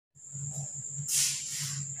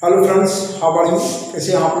Hello friends, how are you?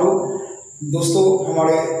 कैसे हैं आप लोग? दोस्तों,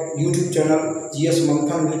 हमारे यूट्यूब चैनल जीएस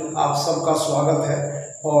मंथन में आप सबका स्वागत है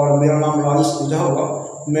और मेरा नाम राजेश पूजा हुआ।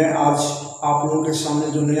 मैं आज आप लोगों के सामने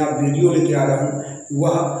जो नया वीडियो लेके आ रहा हूँ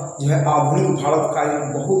वह जो है आधुनिक भारत का एक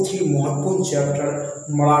बहुत ही महत्वपूर्ण चैप्टर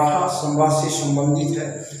मराठा साम्राज्य से संबंधित है।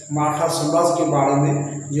 मराठा साम्राज्य के बारे में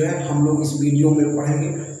जो है हम लोग इस वीडियो में पढ़ेंगे।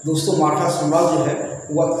 दोस्तों, मराठा साम्राज्य जो है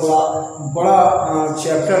वह थोड़ा बड़ा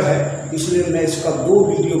चैप्टर है, इसलिए मैं इसका 2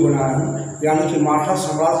 वीडियो बना रहा हूँ। यानी कि मराठा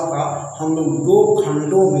साम्राज्य का हम लोग 2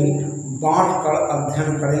 खंडों में बांट कर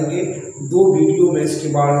अध्ययन करेंगे। 2 वीडियो में इसके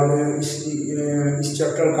बारे में इस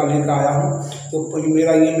चैप्टर का लेकर आया हूँ। तो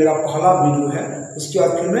मेरा पहला वीडियो है, उसके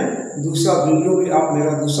बाद फिर मैं दूसरा वीडियो भी आप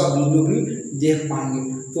मेरा दूसरा वीडियो भी देख पाएंगे।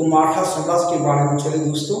 तो मराठा साम्राज्य के बारे में चलिए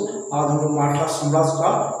दोस्तों, आज हम लोग मराठा साम्राज्य का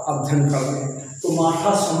अध्ययन कर रहे हैं। तो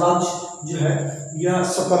मराठा साम्राज्य जो है यह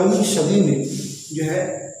 17वीं सदी में जो है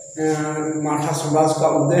मराठा साम्राज्य का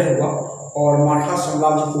उदय हुआ। और मराठा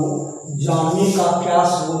साम्राज्य को जानने का क्या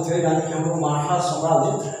स्रोत है, यानी कि हम लोग मराठा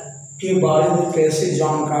साम्राज्य के बारे में कैसे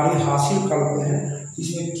जानकारी हासिल करते हैं,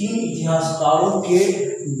 इसमें 3 इतिहासकारों के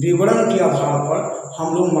विवरण के आधार पर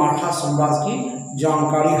हम लोग मराठा साम्राज्य की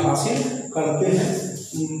जानकारी हासिल करते हैं।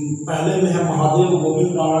 पहले में है महादेव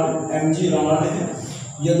गोविंद राणा, एमजी राणा है,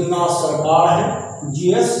 यदुनाथ सरकार है,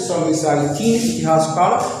 जीएस सरदेसाई। 3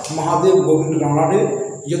 इतिहासकार महादेव गोविंद राणा,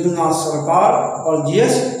 यदुनाथ सरकार और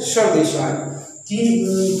जीएस सरदेसाई,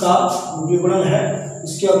 3 का विवरण है।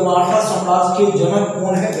 इसके बाद मराठा साम्राज्य के जनक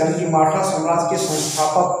कौन है, यानी कि मराठा साम्राज्य के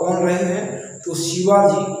संस्थापक कौन रहे हैं, तो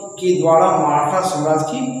शिवाजी के द्वारा मराठा साम्राज्य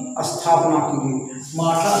की स्थापना की गई।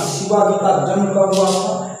 शिवाजी का जन्म कब हुआ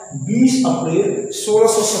था? 20 अप्रैल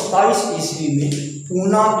 1627 ईस्वी में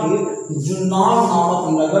पूना के जुन्नार नामक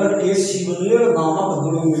नगर के शिवनेर नामक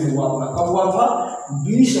दुर्ग में हुआ था। कब हुआ था?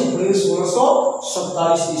 20 अप्रैल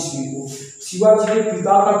 1627 ईस्वी को। शिवाजी के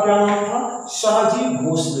पिता का क्या नाम था? शाहजी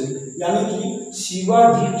भोसले। यानी कि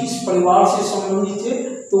शिवाजी किस परिवार से संबंधित थे?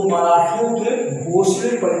 तो मराठियों के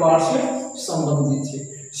भोसले परिवार से संबंधित थे।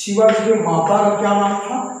 शिवाजी के माता का क्या नाम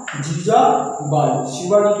था? जीजाबाई।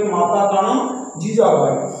 शिवाजी के माता का नाम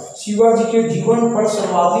जीजाबाई। शिवाजी के जीवन पर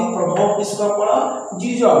सर्वाधिक प्रभाव किसका पड़ा?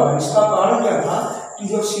 जीजाबाई। इसका कारण क्या था कि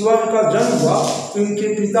जब शिवाजी का जन्म हुआ तो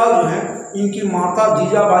इनके पिता जो है इनकी माता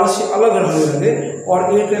जीजाबाई से अलग रहने लगे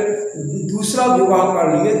और एक दूसरा विवाह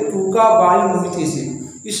कर लिए तुकाबाई मोहिते से।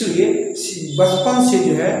 इसलिए बचपन से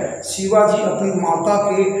जो है शिवाजी अपनी माता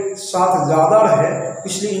के साथ ज़्यादा रहे,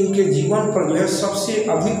 इसलिए इनके जीवन पर जो है सबसे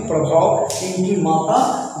अधिक प्रभाव इनकी माता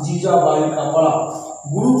जीजाबाई का पड़ा।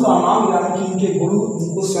 गुरु का नाम, यानी कि इनके गुरु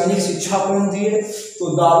इनको सैनिक शिक्षा कौन दिए? तो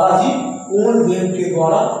दादाजी कोंडदेव के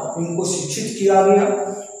द्वारा इनको शिक्षित किया गया।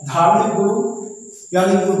 धार्मिक गुरु,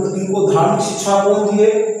 यानी इनको धार्मिक शिक्षा कौन दिए?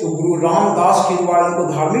 तो गुरु रामदास के द्वारा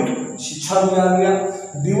इनको धार्मिक शिक्षा दिया गया।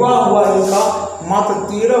 विवाह हुआ इनका मात्र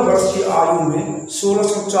 13 वर्ष की आयु में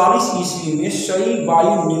 1640 ईस्वी में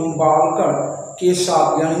शईबाई निम्बालकर के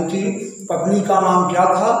साथ, यानी कि पत्नी का नाम क्या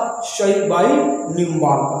था? शईबाई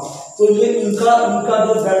निम्बालकर। तो ये इनका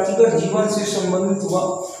जो व्यक्तिगत जीवन से संबंधित हुआ।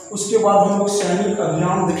 उसके बाद हम लोग सैनिक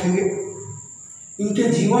अभियान देखेंगे। इनके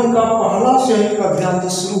जीवन का पहला सैनिक अभियान जो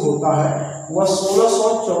शुरू होता है वह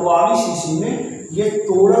 1644 ईस्वी में ये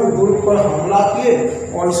तोरण दुर्ग पर हमला किए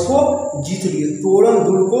और इसको जीत लिए। तोरण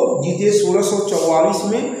दुर्ग को जीते 1644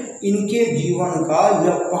 में। इनके जीवन का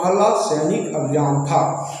यह पहला सैनिक अभियान था।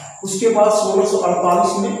 उसके बाद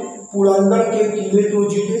 1648 में पुरंदर के किले को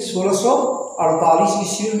जीते 1648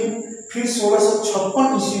 ईस्वी में। फिर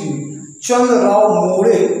 1656 ईस्वी में चंद्रराव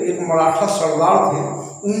मोरे एक मराठा सरदार थे,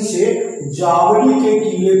 उनसे जावली के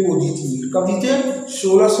किले को जीत लिए। कब जीते?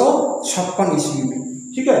 1656 ईस्वी में।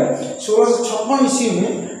 ठीक है, 1656 ईस्वी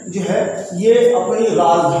में जो है ये अपनी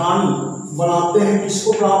राजधानी बनाते हैं।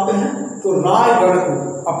 किसको बनाते हैं? तो रायगढ़ को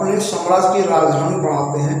अपने साम्राज्य की राजधानी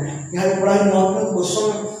बनाते हैं। यहाँ एक बड़ा ही महत्वपूर्ण क्वेश्चन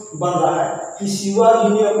बन रहा है कि शिवाजी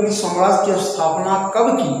ने अपनी साम्राज्य की स्थापना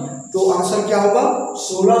कब की? तो आंसर क्या होगा?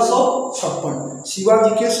 1656।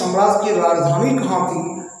 शिवाजी के साम्राज्य की राजधानी कहाँ थी?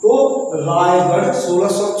 तो रायगढ़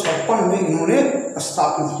 1656 में इन्होंने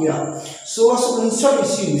स्थापित किया। 1659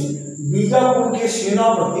 ईस्वी में बीजापुर के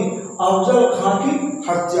सेनापति अफजल खां की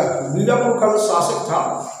हत्या की। बीजापुर का जो शासक था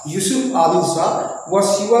यूसुफ आदिल शाह, वह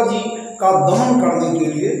शिवाजी का दमन करने के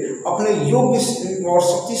लिए अपने योग्य और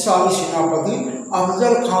शक्तिशाली सेनापति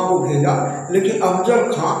अफजल खां को भेजा। लेकिन अफजल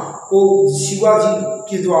खां को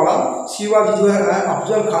शिवाजी जो है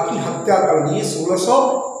अफजल खां की हत्या कर दी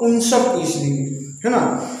 1659 ईस्वी में, है ना।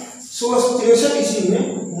 1663 ईस्वी में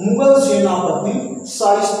मुगल सेनापति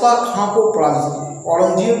शाइस्ता खां को पराजित किया।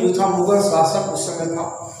 औरंगजेब जो था मुगल शासक उस समय था,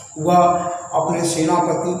 वह अपने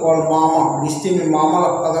सेनापति और मामा, रिश्ते में मामा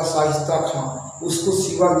लगता था शाइस्ता खां, उसको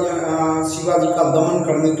शिवाजी का दमन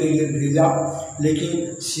करने के लिए भेजा,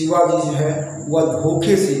 लेकिन शिवाजी जो है वह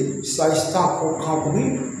धोखे से शाइस्ता खां को भी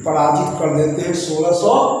पराजित कर देते हैं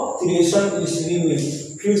 1663 ईस्वी में।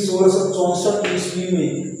 फिर 1664 ईस्वी में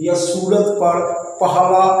यह सूरत पर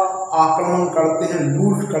पहला आक्रमण करते हैं,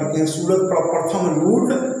 लूट करते हैं। सूरत पर प्रथम लूट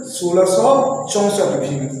 1664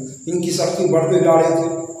 ईस्वी में। इनकी शक्ति बढ़ते जा रही थी।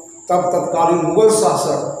 तब तत्कालीन मुगल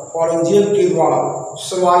शासक औरंगजेब के द्वारा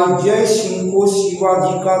सवाई जय सिंह को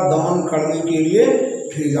शिवाजी का दमन करने के लिए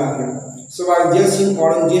भेजा गया। सवाई जय सिंह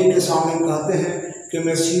औरंगजेब के सामने कहते हैं कि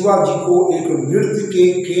मैं शिवाजी को एक वृत्त के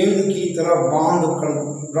केंद्र की तरह बांध कर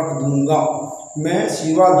रख दूंगा। मैं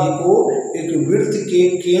शिवाजी को एक वृत्त के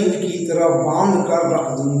केंद्र की तरह बांध कर रख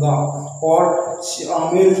दूंगा। और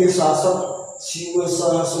आमेर के शासक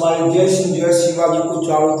सवाई जय सिंह जो है शिवाजी को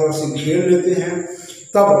चारों तरफ से घेर लेते हैं।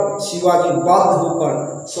 तब शिवाजी बाध्य होकर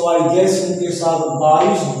सवाई जय सिंह के साथ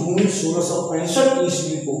 22 जून 1665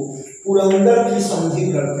 ईस्वी को पुरंदर की संधि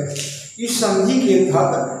करते हैं। इस संधि के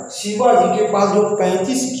तहत शिवाजी के पास जो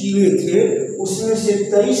 35 किले थे उसमें से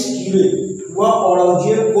 23 किले वह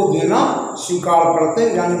औरंगजेब को देना स्वीकार करते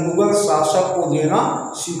हैं, यानी मुगल शासक को देना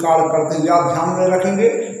स्वीकार करते हैं। याद ध्यान में रखेंगे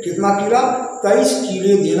कितना किला, 23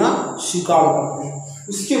 किले देना स्वीकार करते हैं।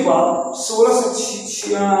 उसके बाद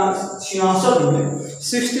 1666 में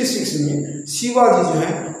 66 में शिवाजी जो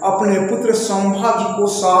है अपने पुत्र संभाजी को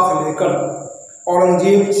साथ लेकर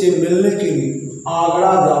औरंगजेब से मिलने के लिए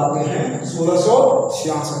आगरा जाते हैं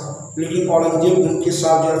 1666। लेकिन औरंगजेब उनके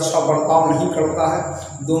साथ जो अच्छा बर्ताव नहीं करता है,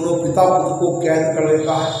 दोनों पिता पुत्र को कैद कर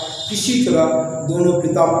लेता है। किसी तरह दोनों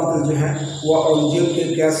पिता पुत्र जो हैं वह औरंगजेब के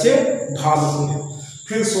कैद से भागते हैं।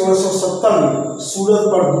 फिर 1670 में सूरत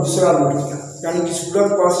पर दूसरा लूट किया, यानी कि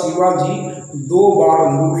सूरत पर शिवाजी 2 बार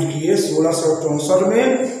लूट किए, 1664 में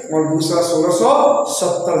और दूसरा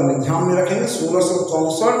 1670 में। ध्यान में रखेंगे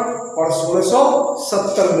 1664 और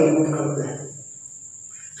 1670 में लूट करते हैं।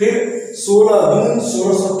 फिर 16 जून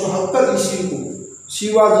 1674 ईस्वी को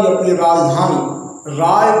शिवाजी अपनी राजधानी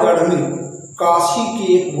रायगढ़ में काशी के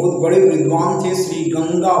एक बहुत बड़े विद्वान थे श्री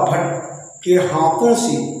गंगा भट्ट के हाथों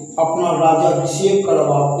से अपना राज्याभिषेक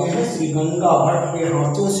करवाते हैं। श्री गंगा भट्ट के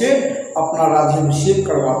हाथों से अपना राज्याभिषेक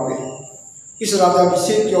करवाते हैं। इस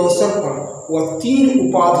राज्याभिषेक के अवसर पर वह 3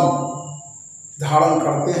 उपाधि धारण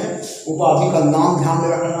करते हैं। उपाधि का नाम ध्यान में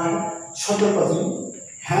रखना है, छत्रपति,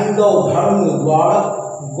 हैंदव धर्म द्वारा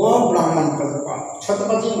गौ ब्राह्मण प्रतिपाल।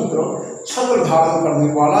 छत्रपति मतलब छत्र धारण करने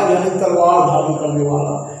वाला, यानी तलवार धारण करने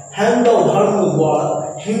वाला। हैंदव धर्म द्वारा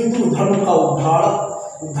हिंदू धर्म का उद्धार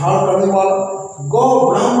करने वाला। गौ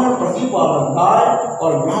ब्राह्मण प्रतिपालक, गाय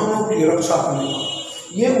और ब्राह्मणों की रक्षा करने वाला।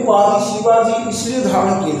 ये उपाधि शिवाजी इसलिए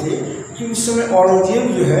धारण किए थे कि उस समय औरंगजेब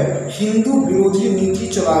जो है हिंदू विरोधी नीति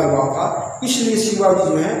चलाया हुआ था। इसलिए शिवाजी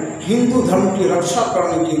जो है हिंदू धर्म की रक्षा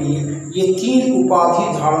करने के लिए ये 3 उपाधि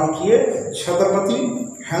धारण किए, छत्रपति,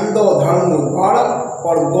 हैंदव धर्म द्वारक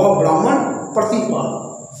और गौ ब्राह्मण प्रतिपालक।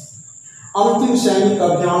 अंतिम सैनिक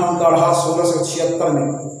अभियान का रहा 1676 में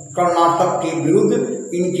कर्नाटक के विरुद्ध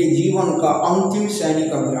इनके जीवन का अंतिम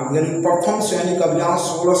सैनिक अभियान, यानी प्रथम सैनिक अभियान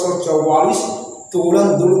 1644 तोरण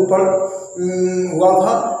दुर्ग पर हुआ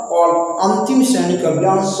था और अंतिम सैनिक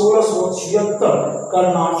अभियान 1676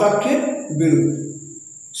 कर्नाटक के विरुद्ध।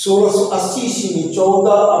 1680 ईस्वी में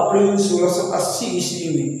 14 अप्रैल 1680 ईस्वी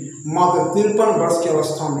में मात्र 53 वर्ष की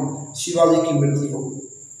अवस्था में शिवाजी की मृत्यु हो गई।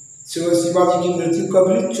 शिवाजी की मृत्यु कब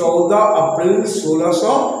हुई? 14 अप्रैल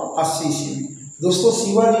 1680 ईस्वी में। दोस्तों,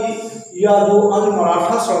 शिवाजी या जो अन्य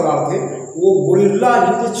मराठा सरदार थे वो गुरिल्ला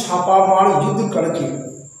युद्ध, छापामार युद्ध करके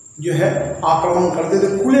जो है आक्रमण करते थे,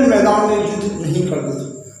 खुले मैदान में युद्ध नहीं करते थे।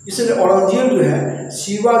 इसलिए औरंगजेब जो है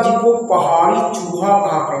शिवाजी को पहाड़ी चूहा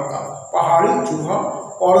कहा करता था। पहाड़ी चूहा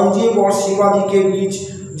औरंगजेब और शिवाजी के बीच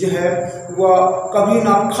जो है वह कभी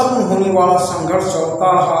ना खत्म होने वाला संघर्ष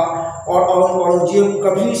चलता रहा और औरंगजेब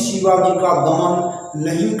कभी शिवाजी का दमन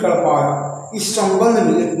नहीं कर पाया। इस संबंध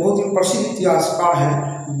में एक बहुत ही प्रसिद्ध इतिहासकार हैं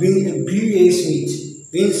V.A. Smith,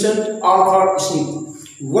 Vincent Arthur Smith.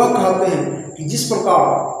 वह कहते हैं कि जिस प्रकार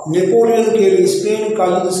नेपोलियन के लिए स्पेन का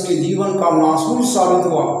युद्ध उसके जीवन का नासूर साबित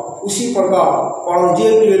हुआ, उसी प्रकार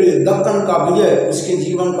औरंगजेब के लिए दक्कन का विजय उसके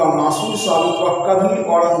जीवन का नासूर साबित हुआ। कभी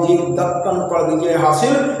औरंगजेब दक्कन पर विजय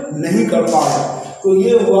हासिल नहीं कर पाया। तो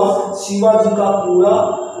ये हुआ शिवाजी का पूरा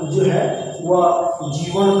जो है वह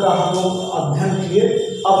जीवन का हम लोग अध्ययन किए।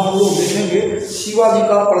 अब हम लोग देखेंगे शिवाजी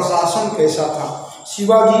का प्रशासन कैसा था।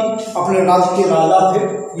 शिवाजी अपने राज्य के राजा थे।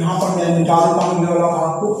 यहाँ पर मैं मिटा देता हूँ ये वाला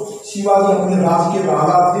बात को। शिवाजी अपने राज्य के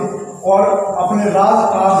राजा थे और अपने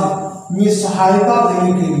राजकाज में सहायता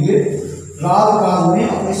देने के लिए, राजकाज में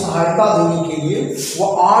अपनी सहायता देने के लिए वो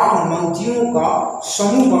 8 मंत्रियों का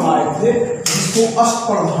समूह बनाए थे, जिसको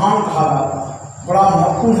अष्टप्रधान कहा जाता है। बड़ा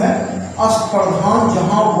महत्वपूर्ण है। अष्टप्रधान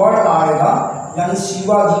जहां वर्ड आएगा, यानी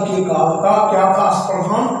शिवाजी के काल का क्या था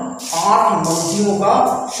अष्टप्रधान? 8 मंत्रियों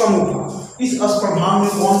का समूह था। इस अष्टप्रधान में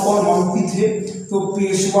कौन कौन मंत्री थे? तो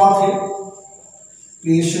पेशवा थे,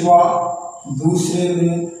 पेशवा, दूसरे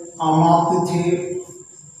में अमात्य थे,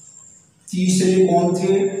 तीसरे कौन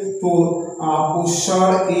थे? तो आपको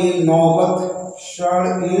सर ए नौबत, सर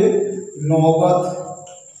ए नौबत,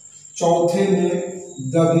 चौथे में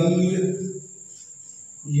दबीर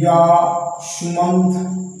या सुमंत,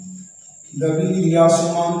 दबीर या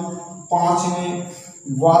सुमंत, पांचवें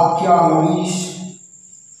वाक्यानवीश,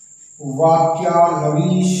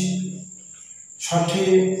 वाक्यानवीश, छठे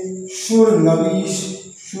सुरनवीश,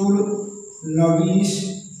 सुरनवीश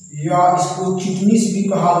या इसको चिटनीस भी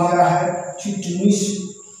कहा गया है, चिटनीस,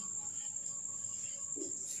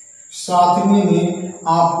 सातवें में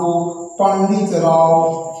आपको पंडित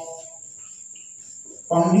राव,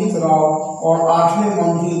 पंडित राव, और आठवें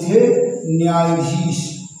मंत्री थे न्यायाधीश।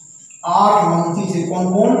 8 मंत्री थे, कौन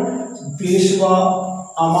कौन? पेशवा,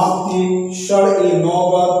 अमात्य, सर ए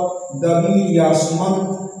नौबत, दबीर या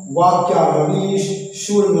सुमंत, वाक्यानवीश,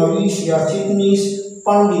 सुरनवीश या चिटनीस,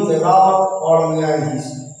 पंडित राव और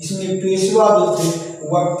न्यायाधीश। इसमें पेशवा जो थे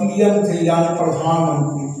वह पीएम थे, यानी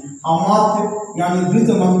प्रधानमंत्री। अमात्य यानी वित्त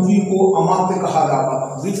मंत्री को अमात्य कहा जाता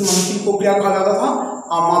था, वित्त मंत्री को क्या कहा जाता था?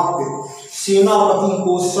 अमात्य। सेनापति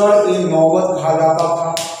को सर ए नौबत कहा जाता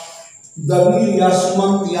था। दबीर या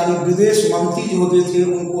सुमंत यानी विदेश मंत्री जो होते थे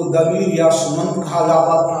उनको दबीर या सुमंत कहा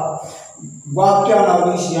जाता था।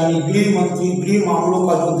 वाक्यानवीश यानी गृह मंत्री, गृह मामलों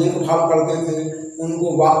का जो देखभाल करते थे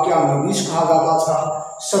उनको वाक्यानवीश कहा जाता था।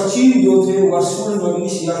 सचिव जो थे वह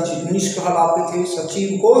सुरनवीश या चिटनीस कहलाते थे, सचिव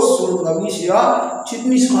को सुरनवीश या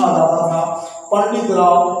चिटनीस कहा जाता था। पंडित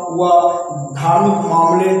राव वह धार्मिक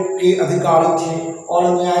मामले के अधिकारी थे और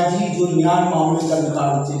न्यायाधीश जो न्याय मामले के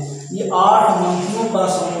अधिकारी थे। ये 8 मंत्रियों का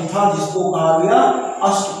समूह था जिसको कहा गया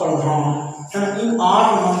अष्टप्रधान। इन 8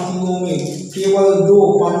 मंत्रियों में केवल 2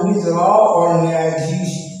 पंडित राव और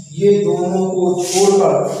न्यायाधीश, ये दोनों को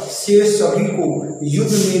छोड़कर शेष सभी को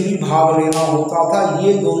युद्ध में भी भाग लेना होता था,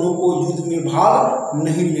 ये दोनों को युद्ध में भाग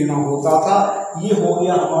नहीं लेना होता था। ये हो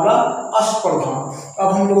गया हमारा अष्टप्रधान।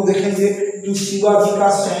 अब हम लोग देखेंगे कि शिवाजी का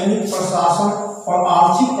सैनिक प्रशासन और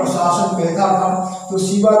आर्थिक प्रशासन कैसा था। तो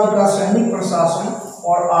शिवाजी का सैनिक प्रशासन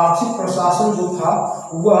और आर्थिक प्रशासन जो था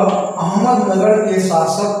वह अहमदनगर के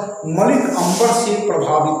शासक मलिक अंबर से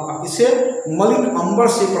प्रभावित था, इसे मलिक अंबर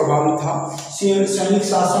से प्रभावित था। सैनिक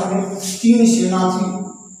शासन में 3 सेना थी,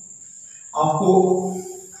 आपको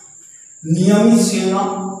नियमित सेना,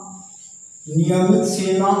 नियमित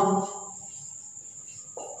सेना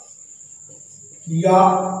या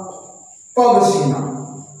पग सेना,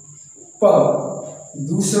 पग,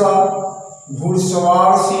 दूसरा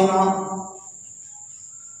घुड़सवार सेना,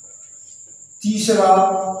 तीसरा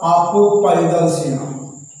आपको पैदल सेना,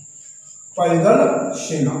 पैदल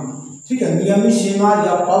सेना, ठीक है। नियमित सेना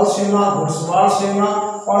या पग सेना, घुड़सवार सेना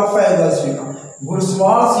और पैदल सेना।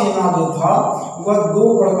 घुड़सवार सेना जो था वह 2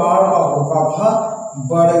 प्रकार का होता था,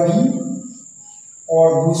 बरगी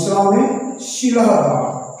और दूसरा में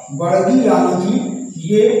सिलहदार। बरगी यानी कि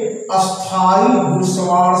ये अस्थाई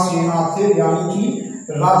घुड़सवार सेना थे, यानी कि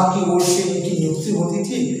राज्य की ओर से इनकी नियुक्ति होती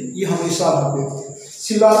थी, ये हमेशा रहते थे।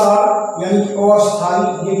 सिलहदार यानी कि अस्थाई,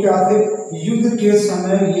 ये क्या थे? युद्ध के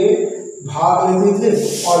समय ये भाग लेते थे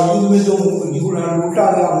और युद्ध में जो लूटा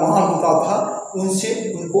गया माल होता था उनसे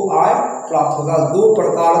उनको आय प्राप्त होता। 2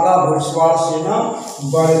 प्रकार का घुड़सवार सेना,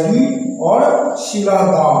 बरगी और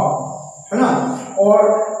सिलहदार, है ना। और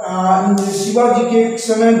शिवाजी के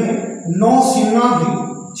समय में नौसेना भी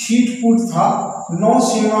छीटपुट था।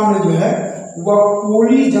 नौसेना में जो है वह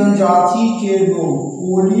कोली जनजाति के लोग,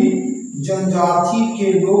 कोली जनजाति के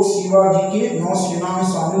लोग शिवाजी के नौसेना में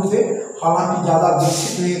शामिल थे। हालांकि ज्यादा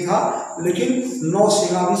विकसित नहीं था, लेकिन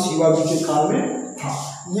नौसेना भी शिवाजी के काल में था।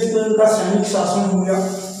 ये तो इनका सैनिक शासन हो गया।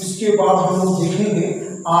 इसके बाद हम लोग देखेंगे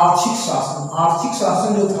आर्थिक शासन। आर्थिक शासन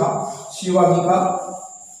जो था शिवाजी का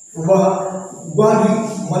वह भी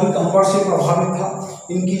मलिक अंबर से प्रभावित था।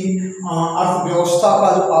 इनकी अर्थव्यवस्था का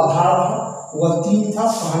जो आधार था वह 3 था।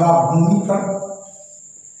 पहला भूमिकर,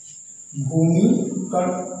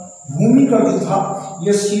 भूमिकर जो था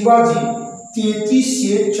यह शिवाजी 33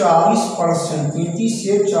 से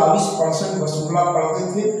 40% वसूला करते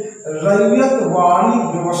थे। रैयतवाड़ी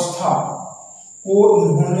व्यवस्था को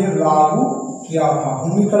इन्होंने लागू किया था।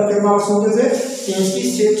 भूमिकर कितना वसूलते थे? 33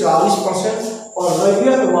 से 40%, और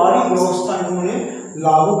रैयतवाड़ी व्यवस्था इन्होंने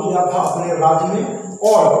लागू किया था अपने राज्य में।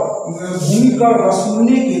 और भूमिकर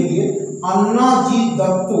वसूलने के लिए अन्नाजी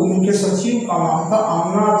दत्तो, इनके सचिव का नाम था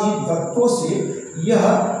अन्नाजी दत्तो, से यह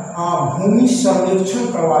भूमि सर्वेक्षण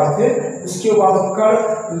करवाए थे। उसके बाद कर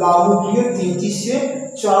लागू किए, 33 से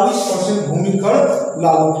 40% भूमि कर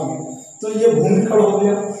लागू किए। तो ये भूमि कर हो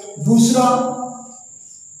गया। दूसरा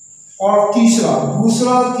और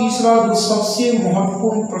तीसरा जो सबसे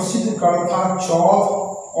महत्वपूर्ण प्रसिद्ध कर था चौथ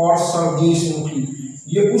और सरदेशमुखी।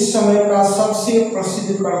 ये उस समय का सबसे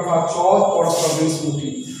प्रसिद्ध कर था चौथ और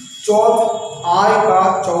सरदेशमुखी। चौथ आय का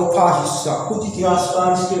चौथा हिस्सा। कुछ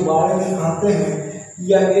इतिहासकार इसके बारे में कहते हैं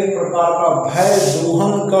यह एक प्रकार का भय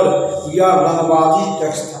द्रोहन कर या रंगबाजी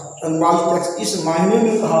टैक्स था। रंगबाजी टैक्स इस मायने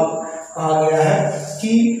में कहा गया है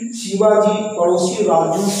कि शिवाजी पड़ोसी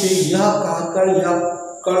राज्यों से यह कहकर यह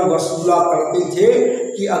कर वसूला करते थे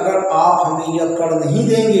कि अगर आप हमें यह कर नहीं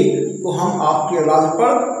देंगे तो हम आपके राज्य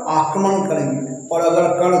पर आक्रमण करेंगे, और अगर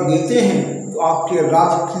कर देते हैं तो आपके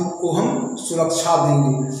राज्य को हम सुरक्षा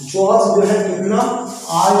देंगे। चौथ जो है कितना,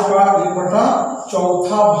 आय का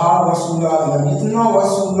 1/4 भाग वसूला गया। जितना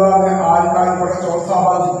वसूला गया आय का 1/4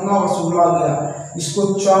 भाग जितना वसूला गया, इसको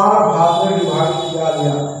 4 भाग में विभाजित किया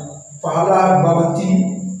गया। पहला है बगती,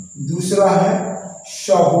 दूसरा है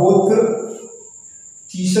शहोत्र,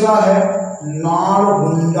 तीसरा है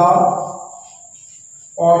नारगुंडा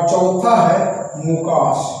और चौथा है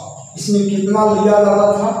मुकास। इसमें कितना लिया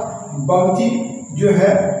जाता था? बगती जो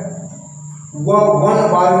है वह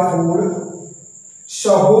 1/4,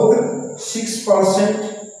 शहोत्र 6%,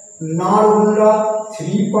 नारगुंडा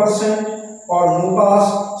 3% और मुकास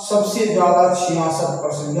सबसे ज्यादा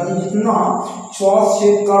 66%। यानी जितना चौथ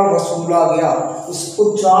से कर वसूला गया उसको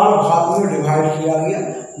 4 भाग में डिवाइड किया गया।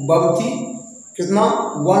 बगती कितना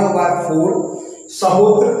 1/4,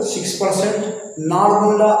 शहोत्र 6%,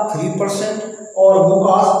 नारगुंडा 3% और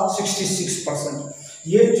मुकास 66%।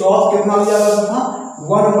 ये चौथ कितना लिया गया था?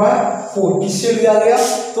 1/4। किससे लिया गया?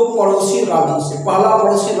 तो पड़ोसी राज्यों से। पहला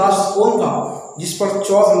पड़ोसी राज्य कौन था जिस पर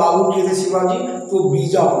चौथ लागू किए थे शिवाजी? तो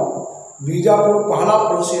बीजापुर पहला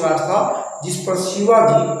पड़ोसी राज्य था जिस पर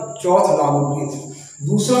शिवाजी चौथ लागू किए थे।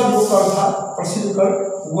 दूसरा जो कर था प्रसिद्ध कर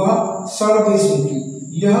वह सरदेशमुखी।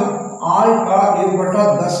 यह आय का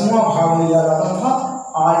 1/10वां भाग लिया जाता था।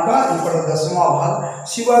 आय का 1/10वां भाग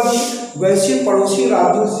शिवाजी वैसे पड़ोसी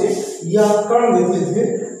राज्यों से यह कर लेते थे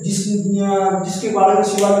जिसके बारे में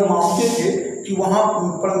शिवाजी मानते थे कि वहाँ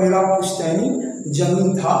पर मेरा पुश्तैनी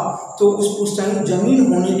जमीन था, तो उस पुश्तैनी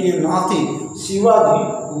जमीन होने के नाते शिवाजी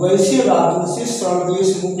वैसे राज्यों से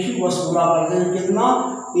सरदेशमुखी वसूला करते थे। कितना?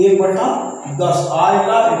 1/10, आय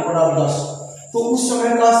का 1/10। तो उस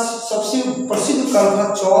समय का सबसे प्रसिद्ध कर था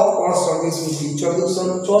चौथ और सरदेशमुखी।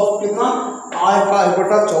 चौथ कितना? आय का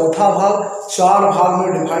 1/4 भाग 4 भाग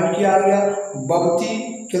में डिवाइड किया गया। बगती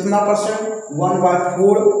कितना परसेंट?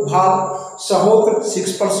 1/4 भाग, शहोत्र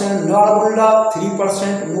 6%, नारगुंडा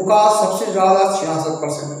 3%, मुकास सबसे ज्यादा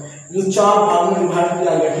 66%। जो 4 भाग में डिवाइड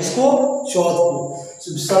किया गया किसको? चौथ को।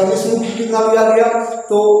 सरदेशमुखी कितना लिया गया?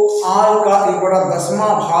 तो आय का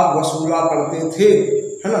 1/10वां भाग वसूला करते थे,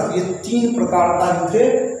 है ना। ये 3 प्रकार का इनके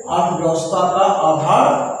अर्थव्यवस्था का आधार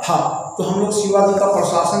था। तो हम लोग शिवाजी का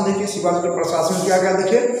प्रशासन देखें। शिवाजी के प्रशासन में क्या क्या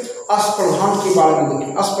देखे? अष्टप्रधान के बारे में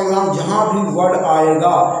देखें। अष्टप्रधान जहां भी वर्ड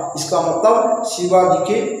आएगा इसका मतलब शिवाजी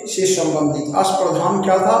के से संबंधित। अष्टप्रधान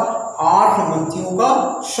क्या था? 8 मंत्रियों का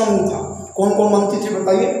समूह था। कौन कौन मंत्री थे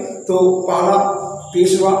बताइए? तो पहला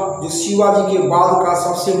पेशवा, जो शिवाजी के बाद का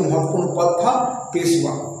सबसे महत्वपूर्ण पद था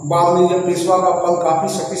पेशवा। बाद में यह पेशवा का पद काफी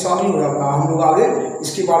शक्तिशाली हो जाता है, हम लोग आगे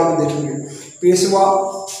इसके बारे में देखेंगे। पेशवा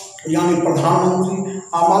यानी प्रधानमंत्री,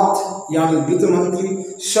 अमात्य यानी वित्त मंत्री,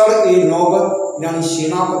 सर-ए-नौबत यानी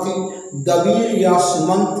सेनापति, दबीर या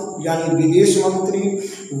सुमंत यानी विदेश मंत्री,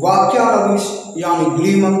 वाक्यानवीस यानी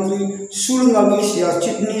गृह मंत्री, सुरनवीस या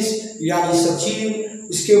चिटनीस यानी सचिव,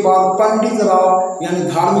 इसके बाद पंडित राव यानी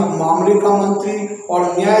धार्मिक मामले का मंत्री और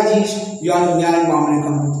न्यायाधीश यानी न्याय मामले का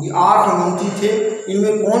मंत्री। 8 मंत्री थे।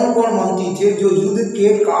 इनमें कौन कौन मंत्री थे जो युद्ध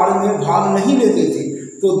के कार्य में भाग नहीं लेते थे?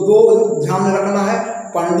 तो 2 ध्यान में रखना है,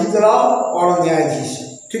 पंडित राव और न्यायाधीश।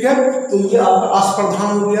 ठीक है, तो ये आपका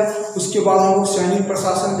अष्टप्रधान हो गया। उसके बाद हम लोग सैनिक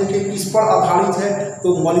प्रशासन देखें किस पर आधारित है?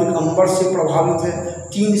 तो मलिक अंबर से प्रभावित है।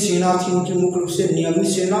 3 सेना थी उनकी, मुख्य रूप से नियमित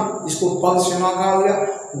सेना जिसको पद सेना कहा गया,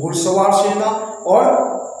 घुड़सवार सेना और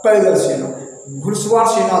पैदल सेना। घुड़सवार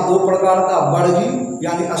सेना 2 प्रकार का, बर्गी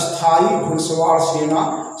यानी अस्थायी घुड़सवार सेना,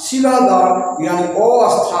 शिलादार यानी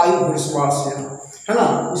अस्थायी घुड़सवार सेना, है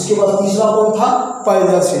ना। उसके बाद तीसरा कौन था?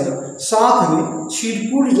 पैदल सेना। साथ में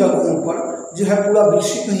छिटपुट जगहों पर जो है पूरा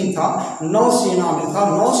विकसित नहीं था, नौसेना में था।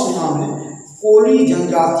 नौसेना में कोली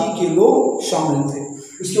जनजाति के लोग शामिल थे।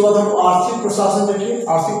 इसके बाद हम आर्थिक प्रशासन देखिए।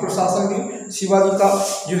 आर्थिक प्रशासन भी शिवाजी का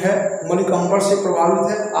जो है मलिक अंबर से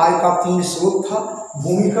प्रभावित है। आय का 3 स्रोत था।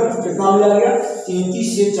 भूमि कर कितना लिया गया?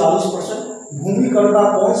 33 से 40%। भूमि कर का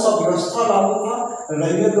कौन सा व्यवस्था लागू था?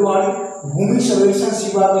 रैयतवाड़ी। भूमि सर्वेक्षण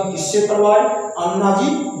शिवाजी किससे करवाए? अन्नाजी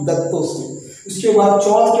दत्तो से। उसके बाद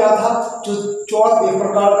चौथ क्या था? जो चौथ एक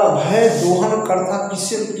प्रकार का भय दोहन कर था,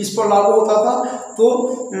 किस पर लागू होता था? तो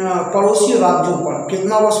पड़ोसी राज्यों पर।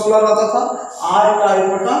 कितना वसूला जाता था? आय का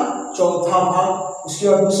 1/4 भाग। उसके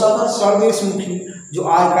बाद दूसरा था स्वदेशमुखी, जो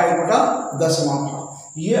आय का 1/10वां भाग।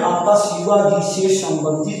 ये आपका शिवाजी से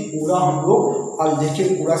संबंधित पूरा हम लोग आज देखिए,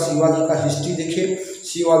 पूरा शिवाजी का हिस्ट्री देखिए,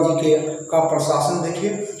 शिवाजी के का प्रशासन देखिए।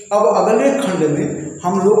 अब अगले खंड में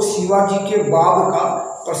हम लोग शिवाजी के बाद का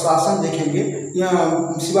प्रशासन देखेंगे, या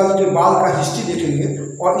शिवाजी के बाद का हिस्ट्री देखेंगे,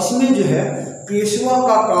 और इसमें जो है पेशवा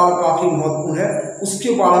का काल काफी महत्वपूर्ण है, उसके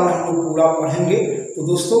बारे में हम लोग पूरा पढ़ेंगे। तो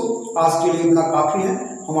दोस्तों आज के लिए इतना काफी है।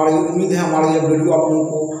 हमारी उम्मीद है हमारा यह वीडियो आप लोगों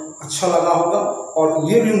को अच्छा लगा होगा,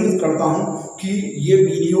 और ये भी उम्मीद करता हूँ कि ये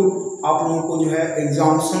वीडियो आप लोगों को जो है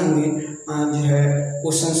एग्जामिनेशन में जो है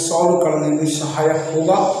क्वेश्चन सॉल्व करने में सहायक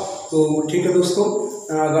होगा। तो ठीक है दोस्तों,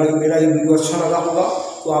 अगर मेरा ये वीडियो अच्छा लगा होगा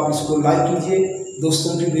तो आप इसको लाइक कीजिए,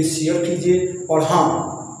 दोस्तों के बीच शेयर कीजिए, और हाँ,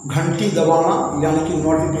 घंटी दबाना यानी कि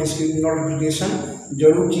नोटिफिकेशन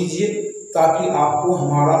जरूर कीजिए, ताकि आपको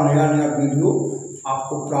हमारा नया वीडियो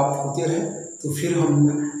आपको प्राप्त होते रहे। तो फिर हम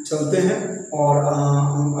चलते हैं, और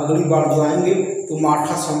अगली बार जो आएंगे तो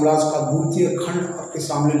मराठा साम्राज्य का द्वितीय खंड आपके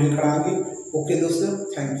सामने लेकर आएंगे। ओके दोस्तों,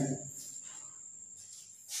 थैंक यू।